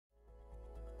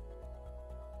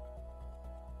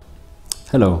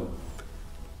Hello.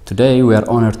 Today we are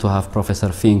honored to have Professor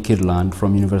Kydland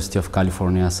from University of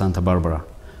California, Santa Barbara.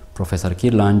 Professor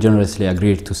Kydland generously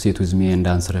agreed to sit with me and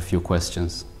answer a few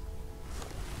questions.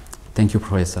 Thank you,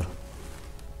 Professor.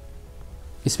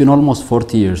 It's been almost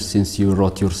 40 years since you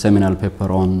wrote your seminal paper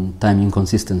on time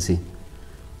inconsistency.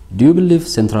 Do you believe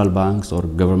central banks or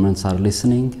governments are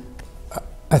listening?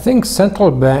 I think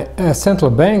central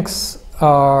banks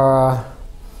are,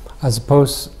 I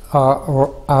suppose,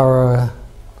 our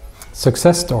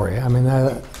success story. I mean,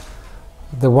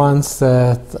 the ones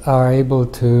that are able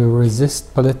to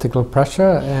resist political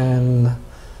pressure and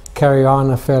carry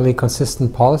on a fairly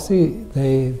consistent policy,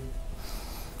 they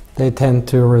tend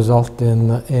to result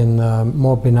in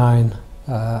more benign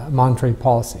monetary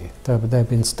policy. There have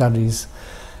been studies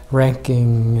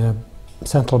ranking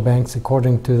central banks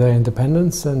according to their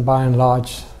independence, and by and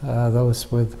large,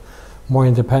 those with more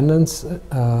independence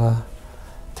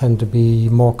tend to be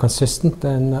more consistent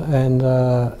and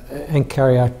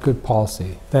carry out good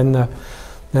policy. Then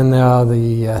there are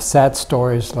the sad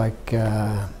stories like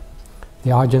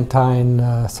the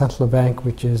Argentine central bank,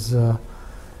 which is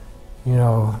if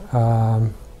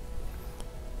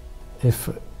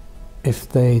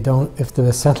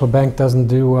the central bank doesn't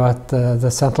do what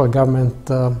the central government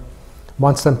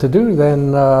wants them to do,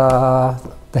 then the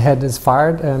head is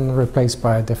fired and replaced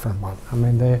by a different one. I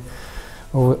mean,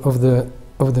 over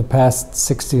the past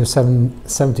 60 or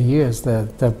 70 years, there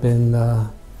have been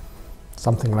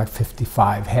something like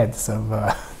 55 heads of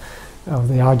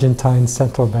the Argentine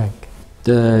central bank.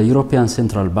 The European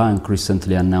Central Bank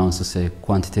recently announced a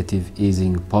quantitative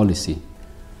easing policy,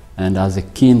 and as a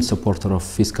keen supporter of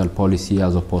fiscal policy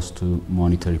as opposed to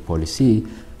monetary policy,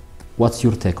 what's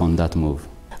your take on that move?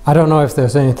 I don't know if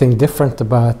there's anything different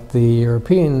about the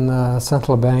European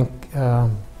Central Bank.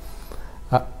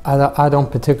 I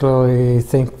don't particularly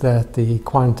think that the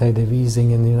quantitative easing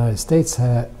in the United States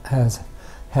has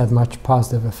had much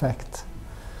positive effect.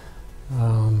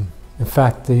 In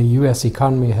fact, the US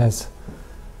economy has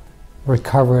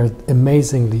recovered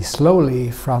amazingly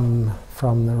slowly from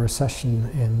the recession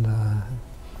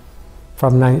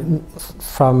from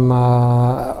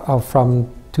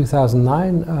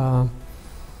 2009.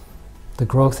 The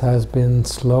growth has been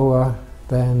slower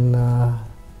than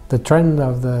the trend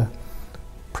of the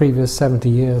previous 70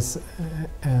 years,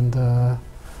 and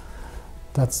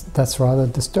that's rather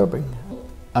disturbing.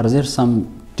 Are there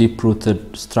some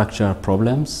deep-rooted structural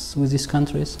problems with these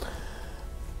countries?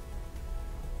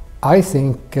 I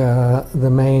think the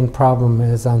main problem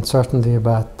is uncertainty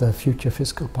about the future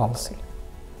fiscal policy,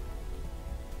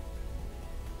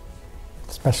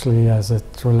 especially as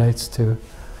it relates to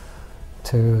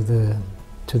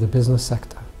the business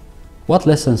sector. What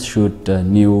lessons should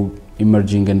new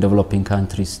emerging and developing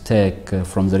countries take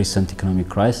from the recent economic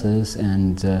crisis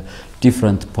and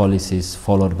different policies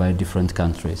followed by different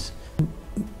countries?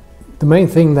 The main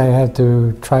thing they have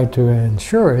to try to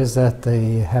ensure is that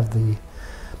they have the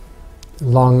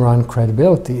long-run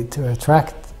credibility to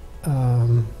attract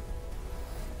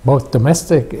both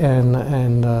domestic and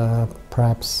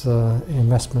perhaps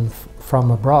investment from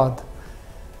abroad.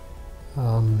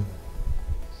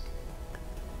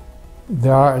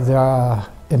 There are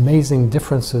amazing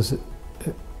differences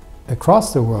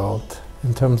across the world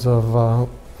in terms of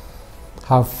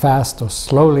how fast or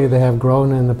slowly they have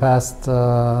grown in the past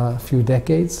few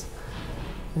decades,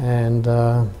 and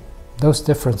those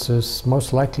differences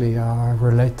most likely are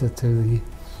related to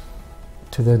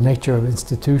the nature of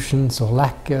institutions or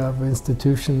lack of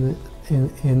institutions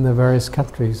in the various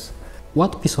countries.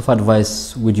 What piece of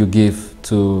advice would you give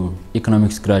to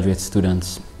economics graduate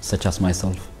students such as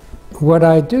myself? What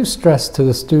I do stress to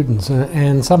the students,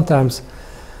 and sometimes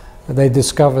they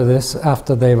discover this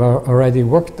after they've already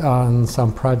worked on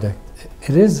some project,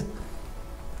 it is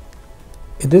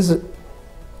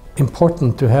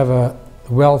important to have a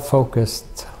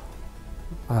well-focused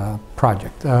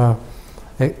project, a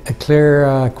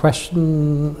clear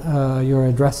question you're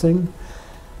addressing,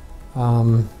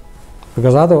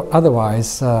 because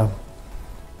otherwise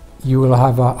you will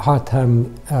have a hard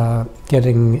time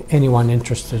getting anyone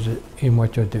interested in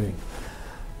what you're doing.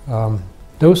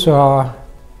 Those who are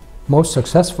most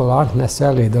successful aren't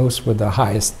necessarily those with the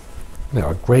highest,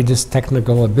 greatest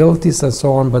technical abilities and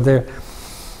so on, but they're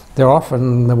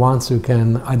often the ones who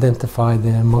can identify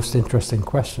the most interesting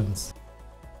questions.